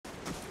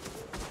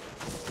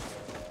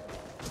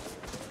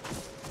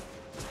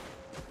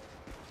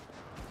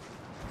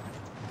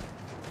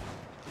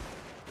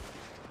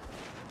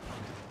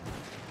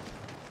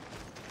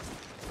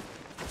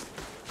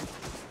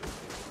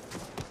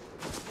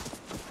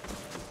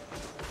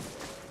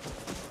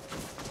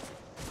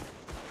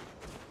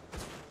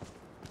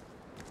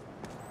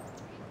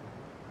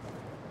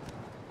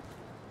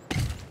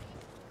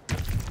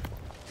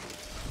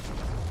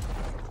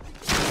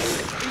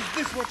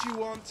what you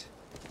want.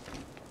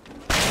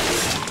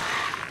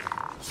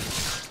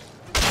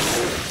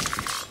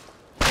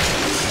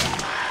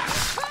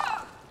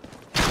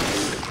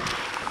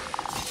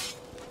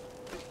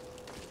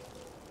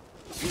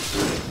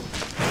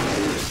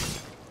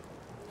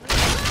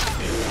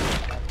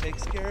 That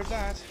takes care of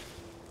that.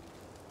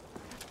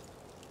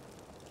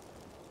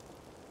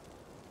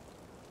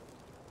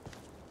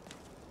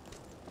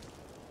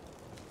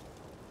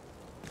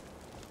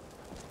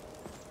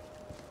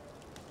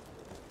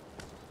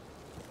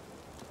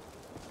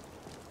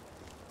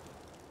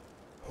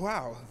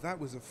 Wow, that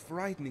was a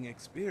frightening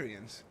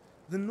experience.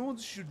 The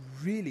Nords should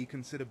really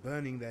consider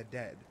burning their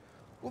dead,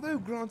 although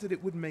granted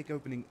it would make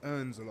opening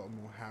urns a lot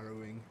more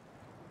harrowing.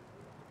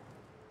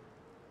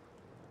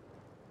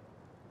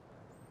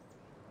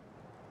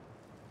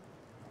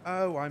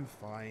 Oh, I'm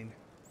fine.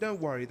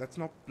 Don't worry, that's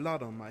not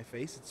blood on my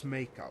face, it's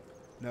makeup.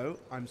 No,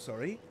 I'm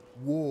sorry,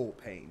 war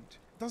paint.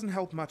 Doesn't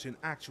help much in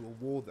actual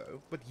war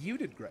though, but you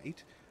did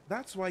great.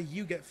 That's why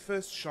you get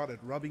first shot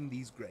at rubbing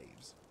these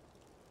graves.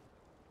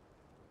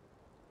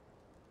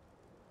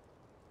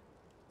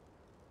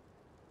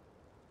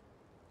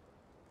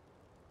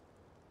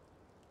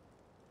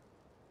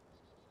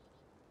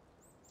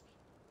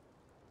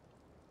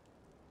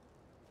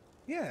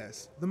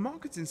 Yes, the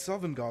markets in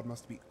Sovngarde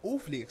must be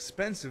awfully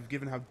expensive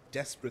given how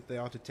desperate they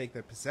are to take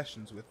their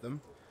possessions with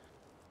them.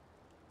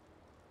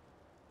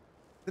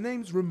 The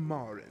name's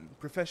Ramarin,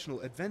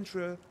 professional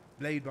adventurer,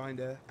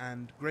 bladebinder,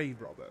 and grave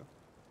robber.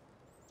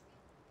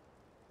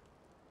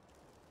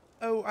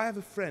 Oh, I have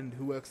a friend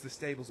who works the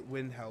stables at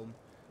Windhelm.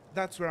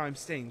 That's where I'm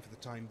staying for the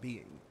time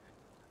being.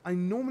 I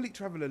normally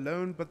travel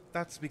alone, but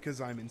that's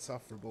because I'm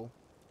insufferable.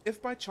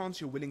 If by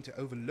chance you're willing to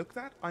overlook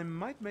that, I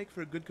might make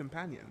for a good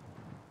companion.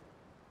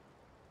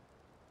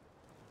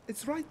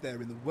 It's right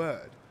there in the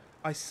word.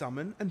 I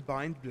summon and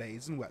bind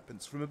blades and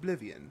weapons from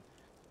oblivion.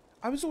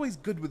 I was always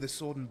good with a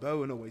sword and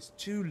bow and always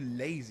too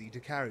lazy to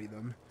carry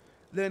them.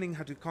 Learning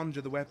how to conjure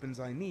the weapons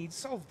I need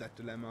solved that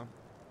dilemma.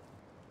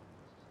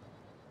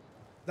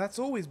 That's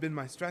always been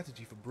my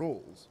strategy for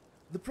brawls.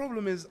 The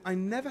problem is I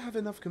never have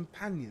enough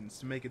companions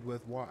to make it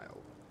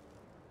worthwhile.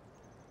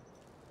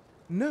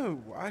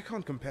 No, I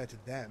can't compare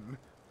to them,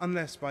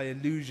 unless by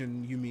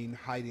illusion you mean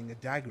hiding a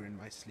dagger in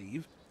my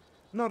sleeve.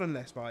 Not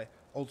unless by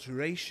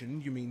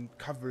alteration you mean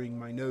covering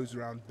my nose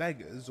around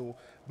beggars, or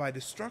by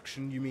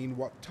destruction you mean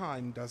what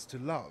time does to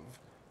love.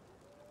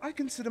 I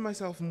consider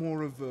myself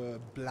more of a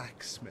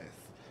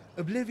blacksmith.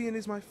 Oblivion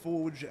is my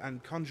forge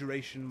and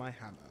conjuration my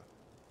hammer.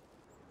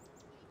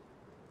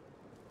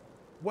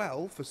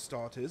 Well, for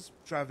starters,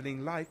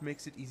 traveling light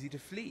makes it easy to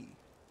flee.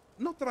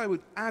 Not that I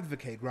would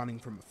advocate running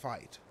from a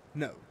fight.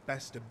 No,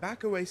 best to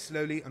back away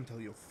slowly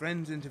until your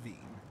friends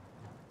intervene.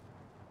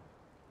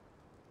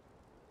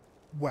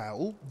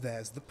 Well,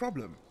 there's the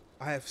problem.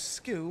 I have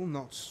skill,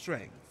 not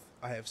strength.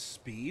 I have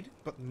speed,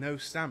 but no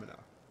stamina.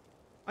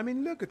 I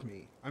mean, look at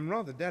me. I'm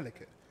rather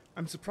delicate.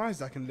 I'm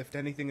surprised I can lift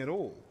anything at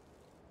all.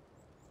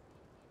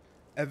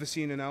 Ever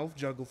seen an elf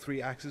juggle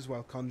 3 axes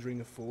while conjuring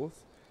a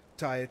 4th?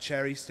 Tie a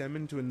cherry stem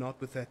into a knot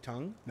with their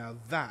tongue? Now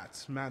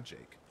that's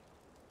magic.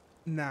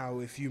 Now,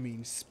 if you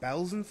mean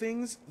spells and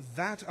things,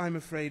 that I'm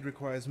afraid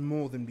requires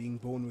more than being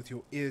born with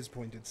your ears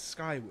pointed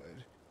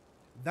skyward.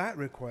 That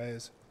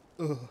requires,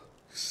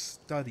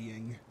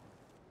 studying.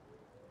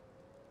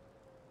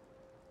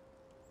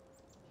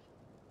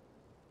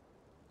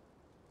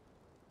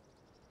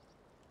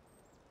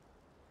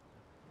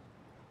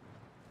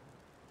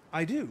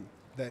 I do.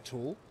 They're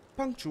tall,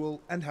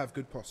 punctual, and have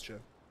good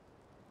posture.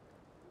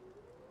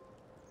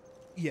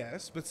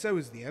 Yes, but so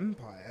is the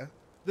Empire.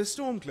 The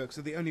Stormcloaks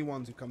are the only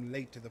ones who come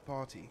late to the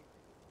party.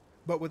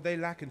 But what they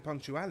lack in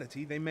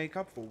punctuality, they make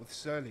up for with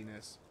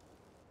surliness.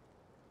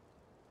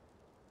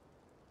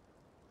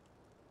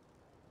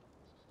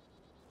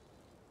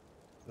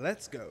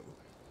 Let's go.